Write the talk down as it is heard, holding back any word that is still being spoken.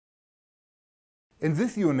In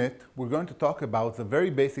this unit, we're going to talk about the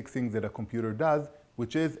very basic thing that a computer does,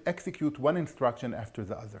 which is execute one instruction after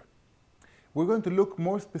the other. We're going to look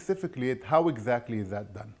more specifically at how exactly is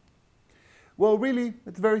that done. Well, really,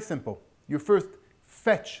 it's very simple. You first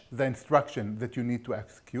fetch the instruction that you need to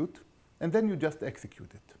execute, and then you just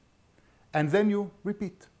execute it. And then you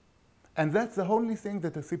repeat. And that's the only thing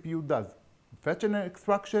that a CPU does. Fetch an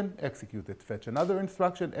instruction, execute it. Fetch another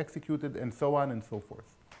instruction, execute it, and so on and so forth.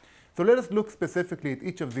 So let us look specifically at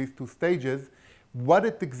each of these two stages, what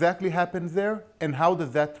exactly happens there, and how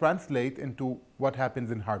does that translate into what happens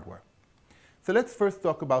in hardware. So let's first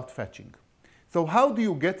talk about fetching. So how do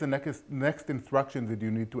you get the next instruction that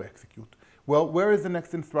you need to execute? Well, where is the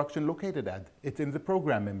next instruction located at? It's in the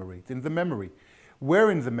program memory. It's in the memory. Where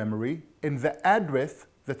in the memory? In the address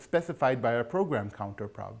that's specified by our program counter,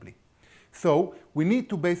 probably. So we need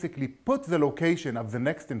to basically put the location of the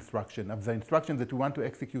next instruction, of the instruction that we want to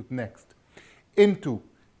execute next, into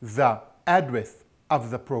the address of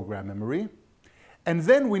the program memory. And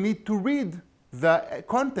then we need to read the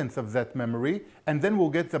contents of that memory, and then we'll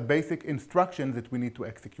get the basic instructions that we need to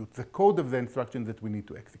execute, the code of the instructions that we need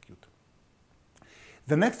to execute.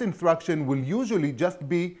 The next instruction will usually just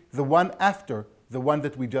be the one after the one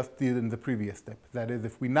that we just did in the previous step. That is,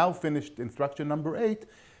 if we now finished instruction number 8,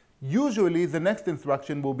 usually the next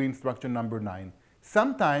instruction will be instruction number 9.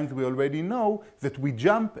 Sometimes we already know that we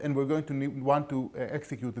jump and we're going to want to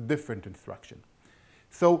execute a different instruction.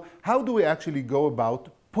 So how do we actually go about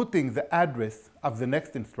putting the address of the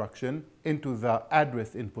next instruction into the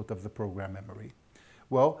address input of the program memory?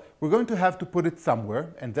 Well, we're going to have to put it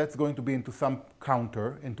somewhere, and that's going to be into some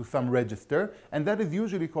counter, into some register, and that is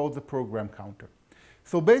usually called the program counter.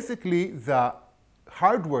 So basically, the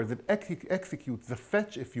hardware that executes the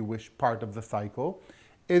fetch, if you wish, part of the cycle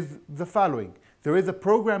is the following. There is a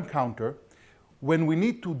program counter. When we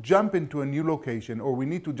need to jump into a new location, or we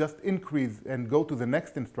need to just increase and go to the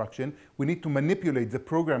next instruction, we need to manipulate the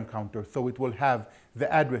program counter so it will have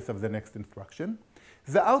the address of the next instruction.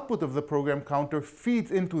 The output of the program counter feeds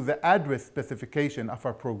into the address specification of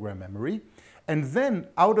our program memory, and then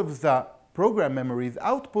out of the program memory's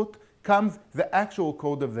output comes the actual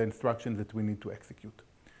code of the instruction that we need to execute.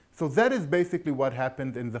 So that is basically what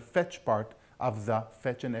happened in the fetch part of the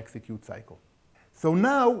fetch and execute cycle. So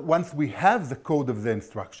now, once we have the code of the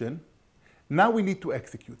instruction, now we need to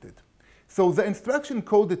execute it. So the instruction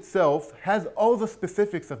code itself has all the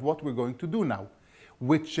specifics of what we're going to do now.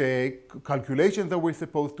 Which calculations are we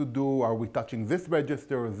supposed to do? Are we touching this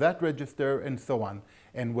register or that register, and so on?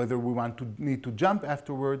 And whether we need to jump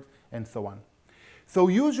afterwards, and so on. So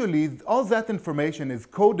usually, all that information is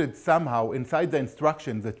coded somehow inside the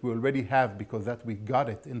instructions that we already have, because that we got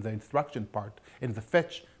it in the instruction part, in the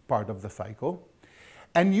fetch part of the cycle.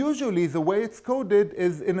 And usually, the way it's coded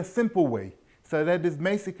is in a simple way. So that is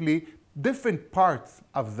basically different parts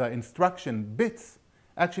of the instruction bits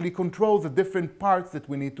actually control the different parts that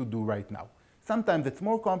we need to do right now. Sometimes it's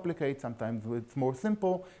more complicated, sometimes it's more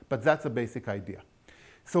simple, but that's a basic idea.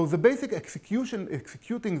 So the basic executing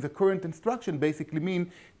the current instruction basically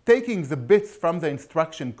means taking the bits from the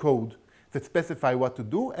instruction code that specify what to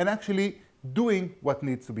do and actually doing what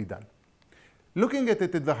needs to be done. Looking at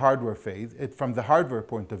it in the hardware phase, from the hardware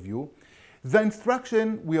point of view, the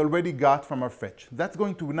instruction we already got from our fetch. That's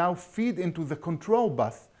going to now feed into the control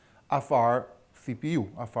bus of our CPU,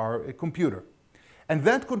 of our computer. And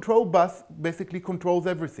that control bus basically controls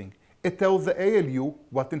everything. It tells the ALU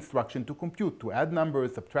what instruction to compute, to add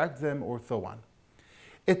numbers, subtract them, or so on.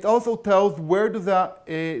 It also tells where do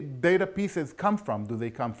the data pieces come from. Do they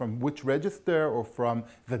come from which register, or from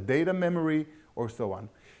the data memory, or so on.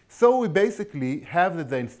 So we basically have that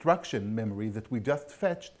the instruction memory that we just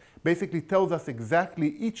fetched basically tells us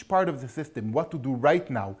exactly each part of the system, what to do right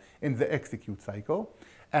now in the execute cycle.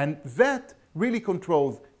 And that really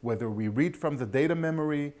controls whether we read from the data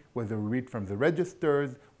memory, whether we read from the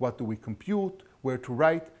registers, what do we compute, where to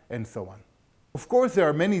write, and so on. Of course, there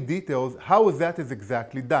are many details how that is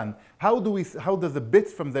exactly done. How does the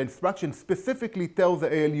bits from the instruction specifically tell the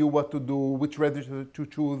ALU what to do, which register to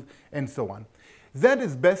choose, and so on. That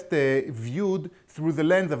is best viewed through the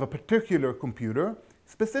lens of a particular computer.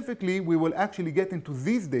 Specifically, we will actually get into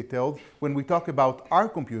these details when we talk about our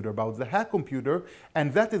computer, about the hack computer,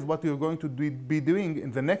 and that is what you're going to be doing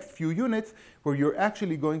in the next few units, where you're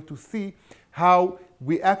actually going to see how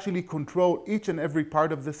we actually control each and every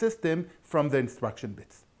part of the system from the instruction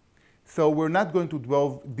bits. So we're not going to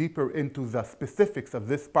delve deeper into the specifics of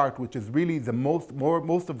this part, which is really the most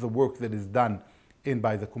of the work that is done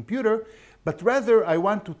by the computer, but rather I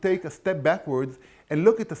want to take a step backwards and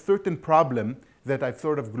look at a certain problem that I've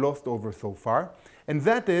sort of glossed over so far, and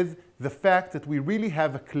that is the fact that we really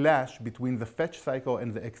have a clash between the fetch cycle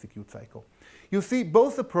and the execute cycle. You see,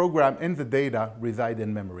 both the program and the data reside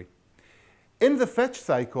in memory. In the fetch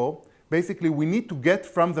cycle, basically we need to get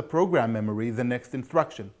from the program memory the next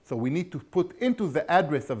instruction. So we need to put into the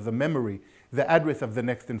address of the memory the address of the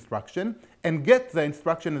next instruction and get the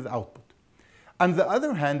instruction as output. On the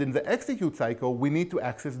other hand, in the execute cycle, we need to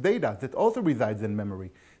access data that also resides in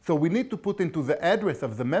memory. So we need to put into the address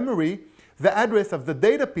of the memory the address of the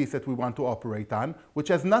data piece that we want to operate on, which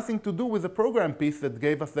has nothing to do with the program piece that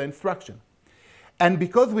gave us the instruction. And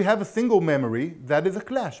because we have a single memory, that is a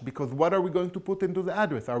clash, because what are we going to put into the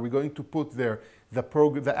address? Are we going to put there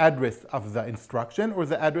the address of the instruction or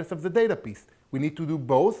the address of the data piece? We need to do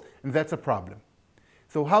both, and that's a problem.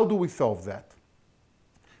 So how do we solve that?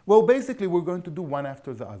 Well, basically, we're going to do one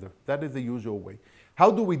after the other. That is the usual way. How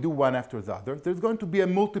do we do one after the other? There's going to be a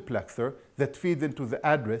multiplexer that feeds into the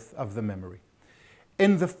address of the memory.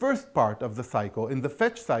 In the first part of the cycle, in the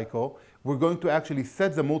fetch cycle, we're going to actually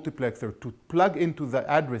set the multiplexer to plug into the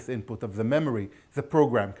address input of the memory, the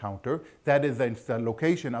program counter. That is the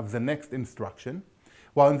location of the next instruction.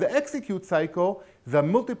 While in the execute cycle, the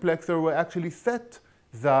multiplexer will actually set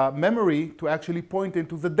the memory to actually point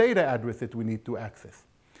into the data address that we need to access.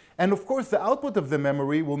 And of course, the output of the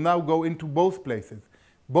memory will now go into both places,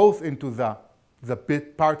 both into the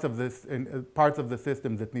parts of the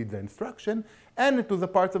system that need the instruction, and into the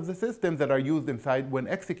parts of the system that are used inside when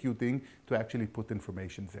executing to actually put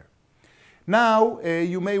information there. Now,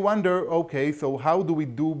 you may wonder, okay, so how do we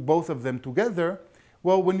do both of them together?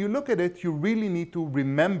 Well, when you look at it, you really need to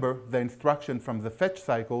remember the instruction from the fetch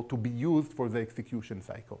cycle to be used for the execution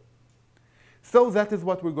cycle. So that is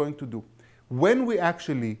what we're going to do. When we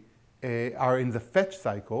actually are in the fetch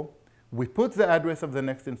cycle, we put the address of the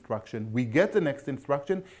next instruction, we get the next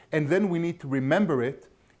instruction, and then we need to remember it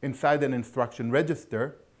inside an instruction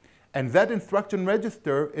register. And that instruction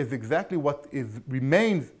register is exactly what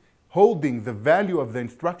remains holding the value of the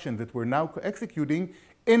instruction that we're now executing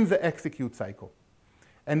in the execute cycle.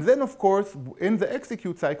 And then, of course, in the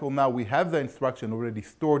execute cycle now, we have the instruction already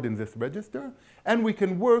stored in this register, and we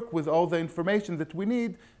can work with all the information that we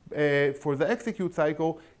need for the execute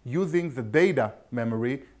cycle using the data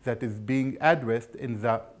memory that is being addressed in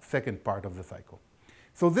the second part of the cycle.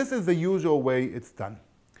 So this is the usual way it's done.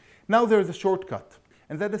 Now there's a shortcut,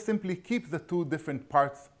 and that is simply keep the two different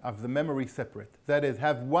parts of the memory separate. That is,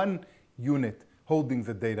 have one unit holding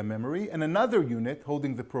the data memory and another unit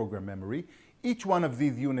holding the program memory. Each one of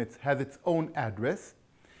these units has its own address,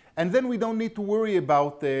 and then we don't need to worry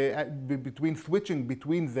about switching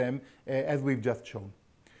between them as we've just shown.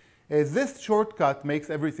 This shortcut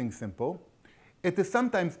makes everything simple. It is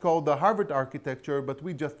sometimes called the Harvard architecture, but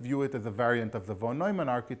we just view it as a variant of the von Neumann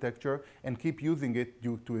architecture and keep using it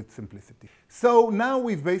due to its simplicity. So now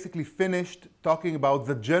we've basically finished talking about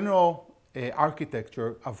the general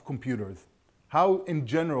architecture of computers, how in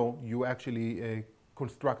general you actually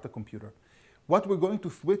construct a computer. What we're going to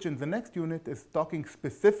switch in the next unit is talking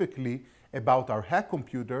specifically about our hack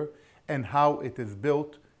computer and how it is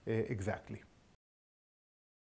built exactly.